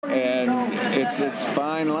it's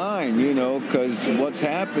fine line, because what's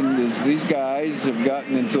happened is these guys have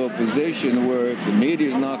gotten into a position where the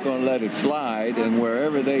media's not going to let it slide, and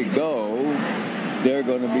wherever they go, they're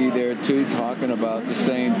going to be there too, talking about the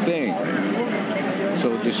same thing.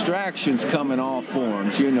 So distractions come in all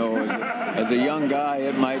forms. As a young guy,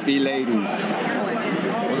 it might be ladies.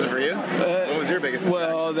 Was it for you? What was your biggest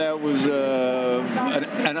distraction? Well, that was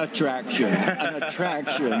an attraction. An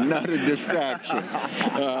attraction, not a distraction.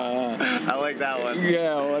 I like that one.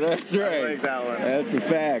 Yeah, well, that's right. I like that one. That's a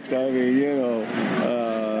fact. I mean,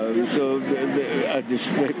 so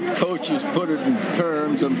the coaches put it in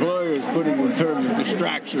terms, employers put it in terms of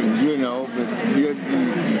distractions, but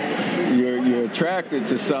you're attracted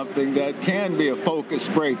to something that can be a focus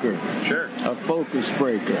breaker. Sure. A focus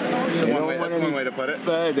breaker. That's one way to put it.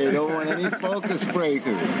 They don't want any focus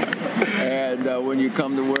breakers. And when you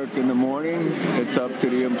come to work in the morning, it's up to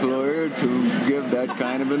the employer to give that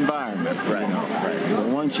kind of environment. Right. But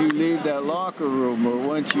once you leave that locker room or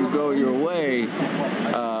once you go your way,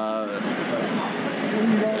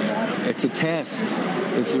 it's a test.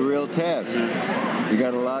 It's a real test. You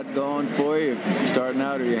got a lot going for you. Starting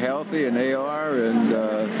out, are you healthy? And they are. And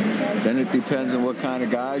then it depends on what kind of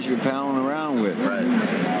guys you're palling around with. Right.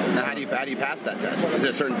 Now, how do you pass that test? Is it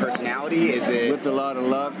a certain personality? Is it with a lot of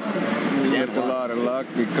luck? With a lot of luck,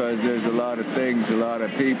 because there's a lot of things, a lot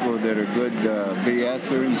of people that are good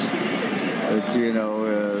BSers. That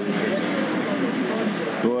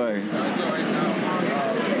boy.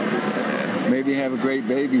 Maybe have a great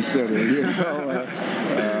babysitter,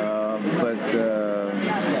 but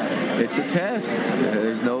it's a test.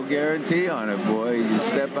 There's no guarantee on it, boy. You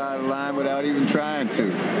step out of line without even trying to.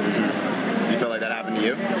 You feel like that happened to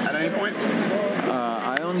you at any point?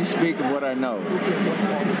 I only speak of what I know.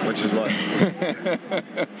 Which is what?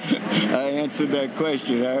 I answered that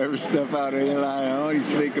question. I ever step out of any line, I only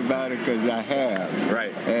speak about it because I have.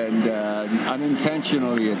 Right. And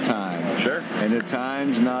unintentionally at times. Sure. And at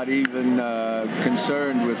times not even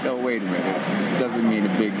concerned with, oh, wait a minute. Doesn't mean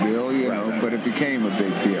a big deal, but it became a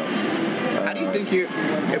big deal. How do you think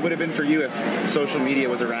it would have been for you if social media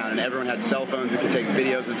was around and everyone had cell phones that could take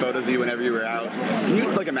videos and photos of you whenever you were out? Can you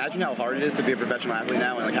imagine how hard it is to be a professional athlete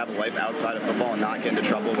now and have a life outside of football and not get into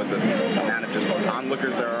trouble with the amount of just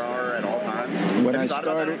onlookers there are at all times? When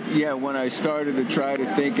I started to try to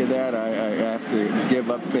think of that, I have to give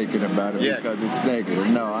up thinking about it because it's negative.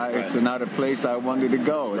 No, it's not a place I wanted to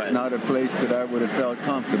go. It's not a place that I would have felt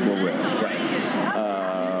comfortable with. Right.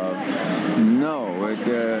 No,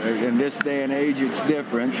 in this day and age, it's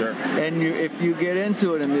different. Sure. And if you get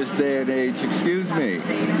into it in this day and age, excuse me,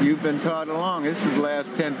 you've been taught along. This is the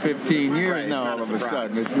last 10, 15 years now, all of a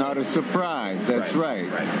sudden. It's not a surprise. That's right.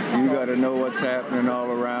 You got to know what's happening all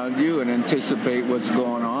around you and anticipate what's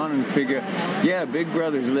going on and figure, Big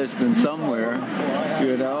Brother's listening somewhere.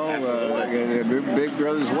 Big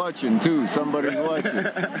Brother's watching, too. Somebody's watching.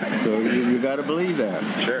 So you got to believe that.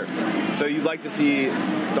 Sure. So you'd like to see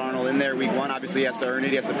Darnold in there week one? Obviously, he has to earn it.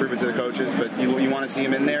 He has to prove it to the coaches. But you want to see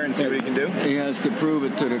him in there and see what he can do? He has to prove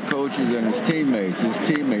it to the coaches and his teammates.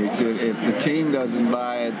 If the team doesn't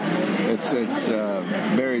buy it, it's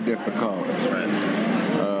very difficult.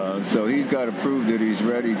 Right. So he's got to prove that he's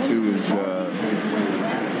ready to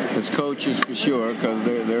his coaches for sure, because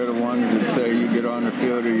they're the ones that say you get on the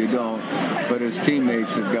field or you don't. But his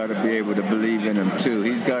teammates have got to be able to believe in him too.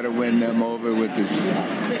 He's got to win them over with his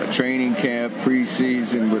training camp,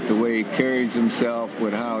 preseason, with the way he carries himself,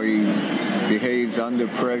 with how he behaves under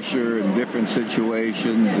pressure in different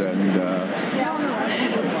situations, and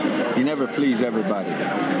you never please everybody.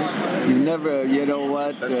 You never,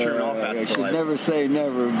 That's true in all facets I should never say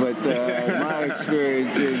never, but my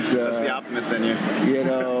experience is... That's the optimist in you.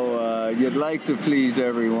 You'd like to please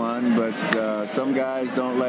everyone, but some guys don't like